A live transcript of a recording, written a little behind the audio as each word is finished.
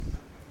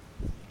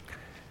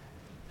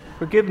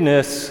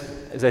Forgiveness,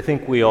 as I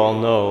think we all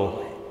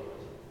know,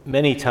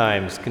 many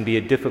times can be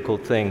a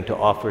difficult thing to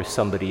offer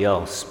somebody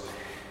else.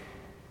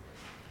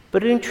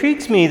 But it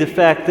intrigues me the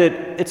fact that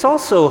it's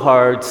also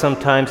hard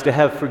sometimes to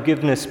have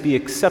forgiveness be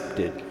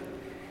accepted.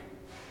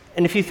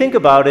 And if you think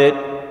about it,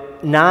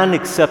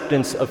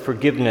 non-acceptance of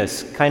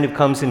forgiveness kind of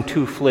comes in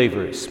two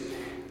flavors.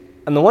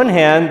 On the one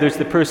hand, there's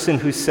the person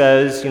who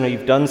says,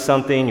 you've done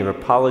something, you're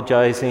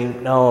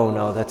apologizing.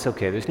 No, that's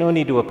okay. There's no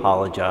need to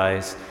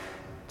apologize.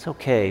 It's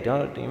okay.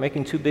 You're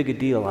making too big a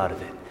deal out of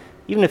it.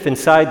 Even if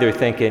inside they're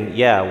thinking,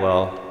 yeah,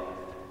 well,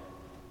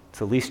 it's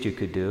the least you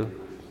could do.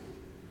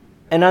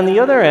 And on the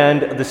other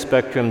end of the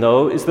spectrum,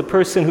 though, is the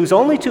person who's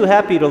only too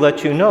happy to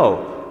let you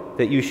know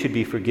that you should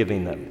be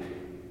forgiving them.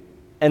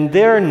 And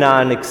their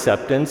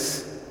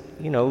non-acceptance,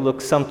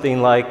 looks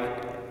something like,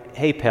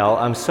 hey, pal,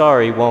 I'm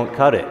sorry, won't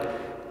cut it.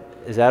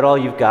 Is that all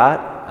you've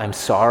got? I'm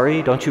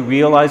sorry? Don't you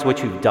realize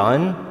what you've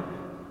done?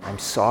 I'm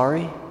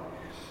sorry?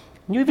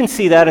 And you even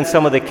see that in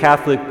some of the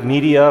Catholic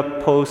media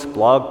posts,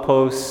 blog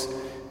posts,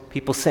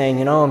 people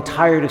saying, I'm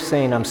tired of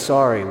saying I'm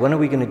sorry. When are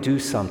we going to do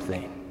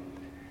something?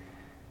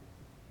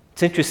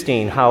 It's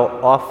interesting how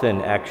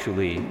often,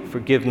 actually,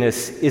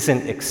 forgiveness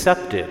isn't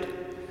accepted,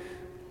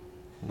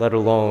 let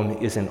alone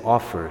isn't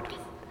offered.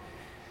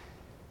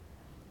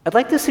 I'd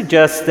like to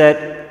suggest that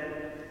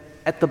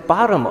at the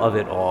bottom of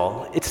it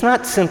all, it's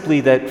not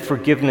simply that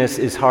forgiveness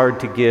is hard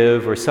to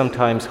give or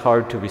sometimes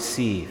hard to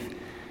receive.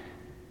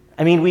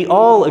 I mean, we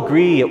all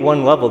agree at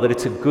one level that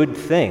it's a good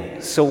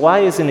thing, so why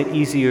isn't it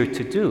easier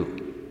to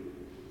do?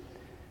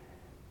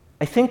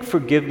 I think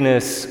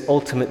forgiveness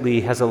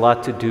ultimately has a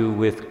lot to do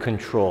with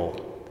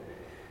control.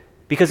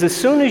 Because as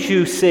soon as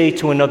you say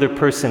to another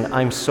person,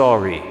 I'm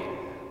sorry,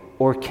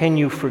 or can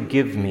you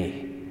forgive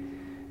me,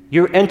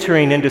 you're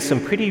entering into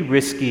some pretty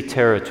risky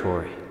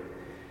territory.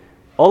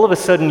 All of a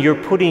sudden,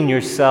 you're putting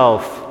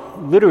yourself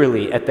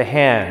literally at the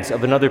hands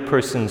of another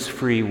person's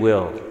free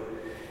will.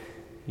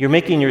 You're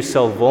making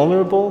yourself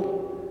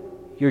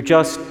vulnerable. You're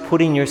just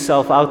putting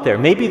yourself out there.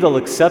 Maybe they'll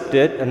accept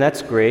it, and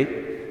that's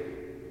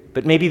great.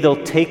 But maybe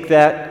they'll take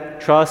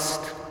that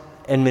trust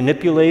and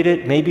manipulate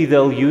it. Maybe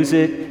they'll use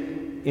it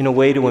in a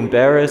way to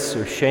embarrass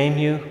or shame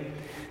you.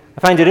 I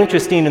find it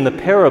interesting in the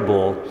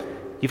parable,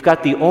 you've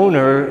got the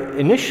owner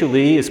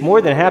initially is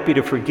more than happy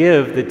to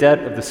forgive the debt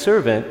of the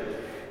servant.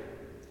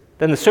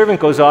 Then the servant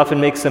goes off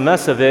and makes a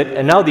mess of it,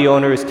 and now the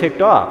owner is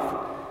ticked off.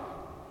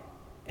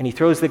 And he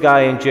throws the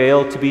guy in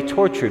jail to be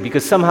tortured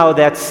because somehow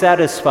that's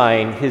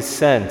satisfying his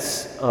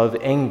sense of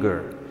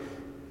anger,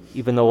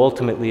 even though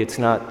ultimately it's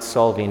not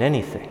solving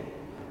anything.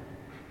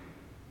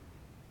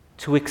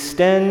 To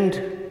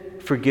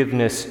extend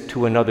forgiveness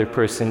to another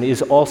person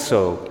is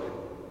also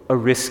a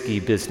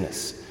risky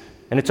business.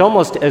 And it's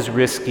almost as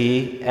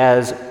risky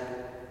as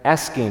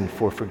asking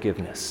for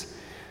forgiveness.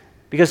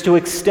 Because to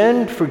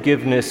extend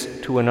forgiveness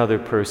to another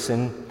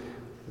person,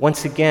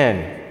 once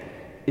again,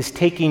 is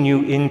taking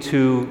you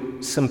into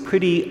some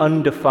pretty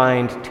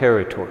undefined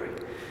territory.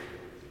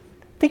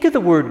 Think of the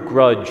word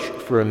grudge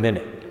for a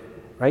minute,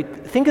 right?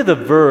 Think of the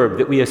verb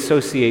that we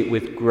associate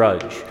with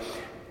grudge.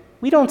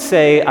 We don't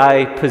say,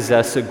 I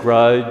possess a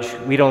grudge.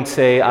 We don't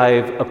say,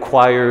 I've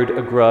acquired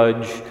a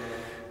grudge.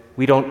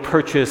 We don't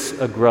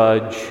purchase a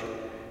grudge.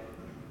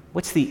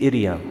 What's the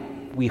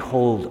idiom? We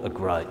hold a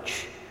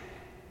grudge.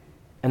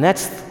 And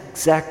that's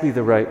exactly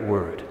the right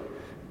word.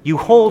 You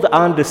hold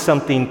on to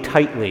something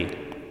tightly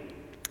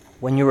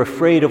when you're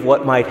afraid of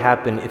what might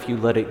happen if you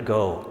let it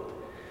go.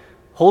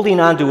 Holding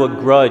on to a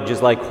grudge is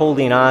like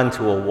holding on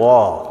to a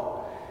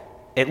wall.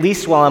 At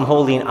least while I'm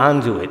holding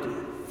on to it,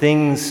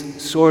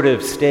 things sort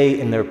of stay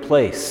in their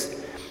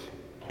place.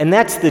 And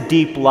that's the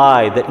deep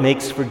lie that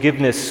makes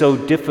forgiveness so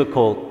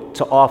difficult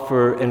to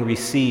offer and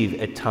receive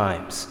at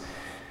times.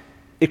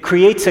 It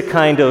creates a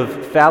kind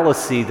of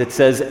fallacy that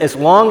says, as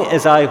long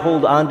as I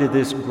hold on to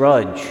this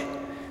grudge,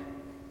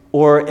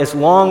 or as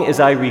long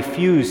as I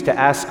refuse to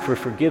ask for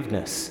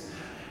forgiveness,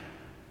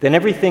 then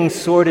everything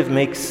sort of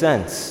makes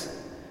sense.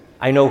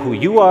 I know who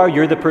you are,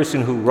 you're the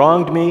person who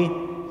wronged me,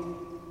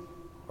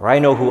 or I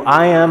know who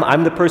I am,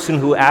 I'm the person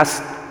who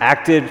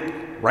acted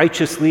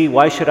righteously,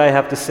 why should I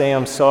have to say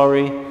I'm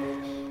sorry?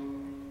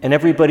 And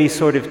everybody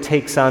sort of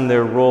takes on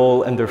their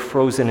role and they're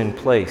frozen in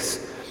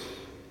place.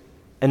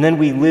 And then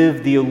we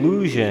live the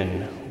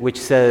illusion which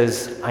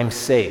says, I'm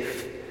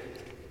safe.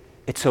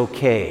 It's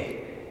okay.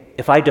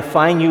 If I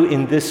define you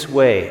in this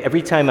way,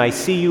 every time I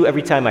see you,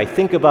 every time I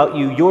think about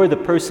you, you're the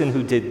person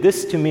who did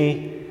this to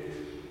me.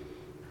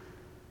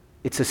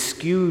 It's a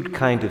skewed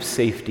kind of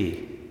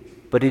safety,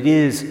 but it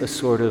is a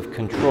sort of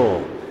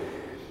control.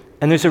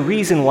 And there's a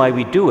reason why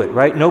we do it,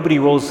 right? Nobody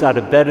rolls out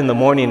of bed in the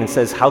morning and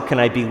says, how can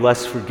I be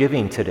less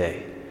forgiving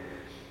today?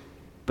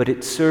 But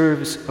it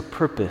serves a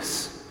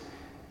purpose.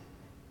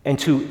 And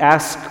to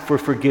ask for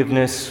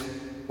forgiveness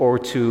or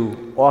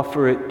to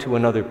offer it to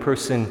another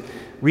person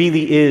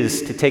really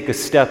is to take a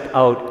step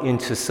out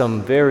into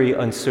some very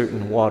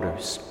uncertain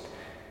waters.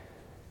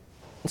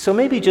 And so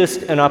maybe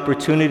just an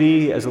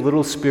opportunity as a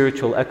little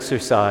spiritual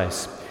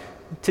exercise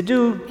to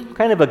do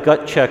kind of a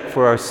gut check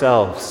for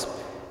ourselves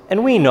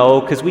And we know,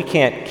 because we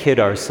can't kid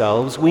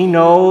ourselves, we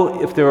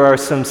know if there are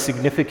some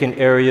significant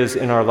areas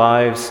in our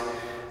lives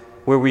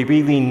where we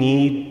really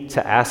need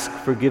to ask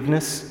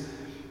forgiveness.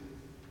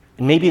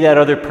 And maybe that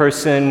other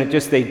person,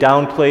 they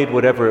downplayed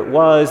whatever it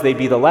was. They'd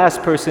be the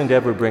last person to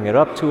ever bring it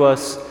up to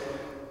us.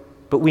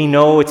 But we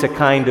know it's a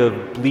kind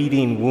of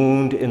bleeding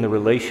wound in the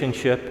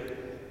relationship.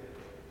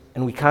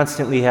 And we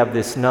constantly have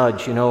this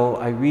nudge,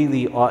 I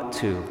really ought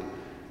to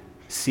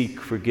seek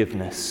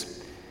forgiveness.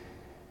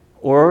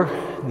 Or,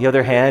 on the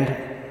other hand,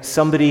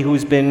 somebody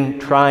who's been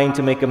trying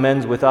to make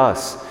amends with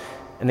us,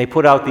 and they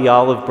put out the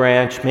olive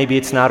branch. Maybe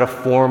it's not a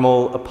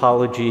formal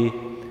apology,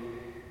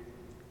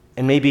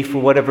 and maybe for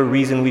whatever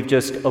reason we've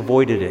just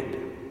avoided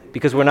it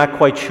because we're not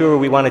quite sure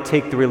we want to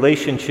take the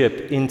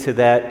relationship into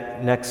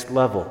that next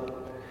level.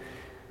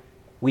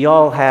 We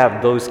all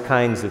have those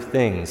kinds of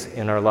things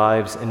in our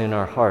lives and in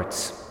our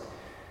hearts.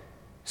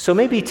 So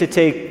maybe to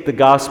take the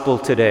gospel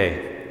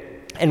today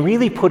and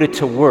really put it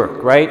to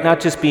work, right? Not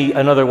just be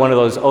another one of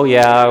those, oh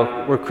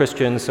yeah, we're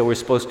Christians, so we're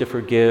supposed to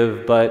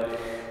forgive, but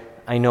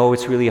I know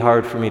it's really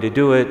hard for me to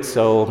do it,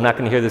 so I'm not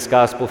going to hear this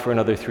gospel for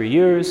another 3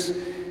 years.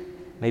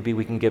 Maybe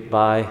we can get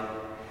by.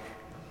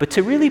 But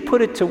to really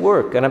put it to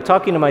work, and I'm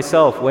talking to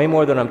myself way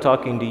more than I'm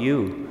talking to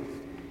you,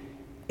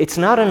 it's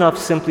not enough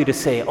simply to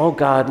say, oh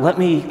God, let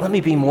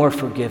me be more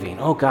forgiving.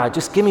 Oh God,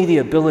 just give me the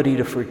ability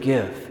to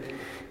forgive.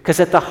 Because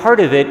at the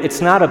heart of it,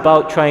 it's not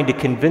about trying to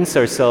convince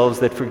ourselves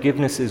that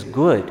forgiveness is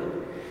good.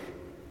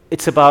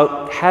 It's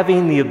about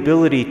having the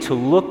ability to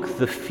look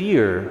the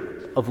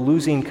fear of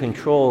losing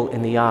control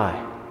in the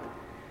eye.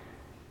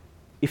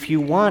 If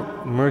you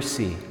want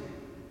mercy,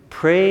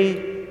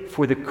 pray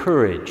for the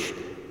courage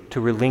to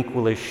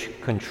relinquish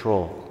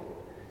control,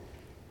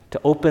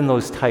 to open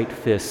those tight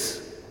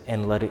fists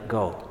and let it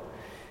go.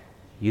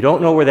 You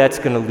don't know where that's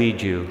going to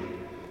lead you,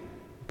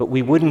 but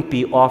we wouldn't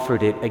be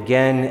offered it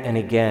again and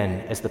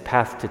again as the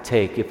path to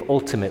take if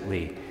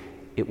ultimately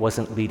it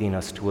wasn't leading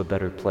us to a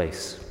better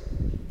place.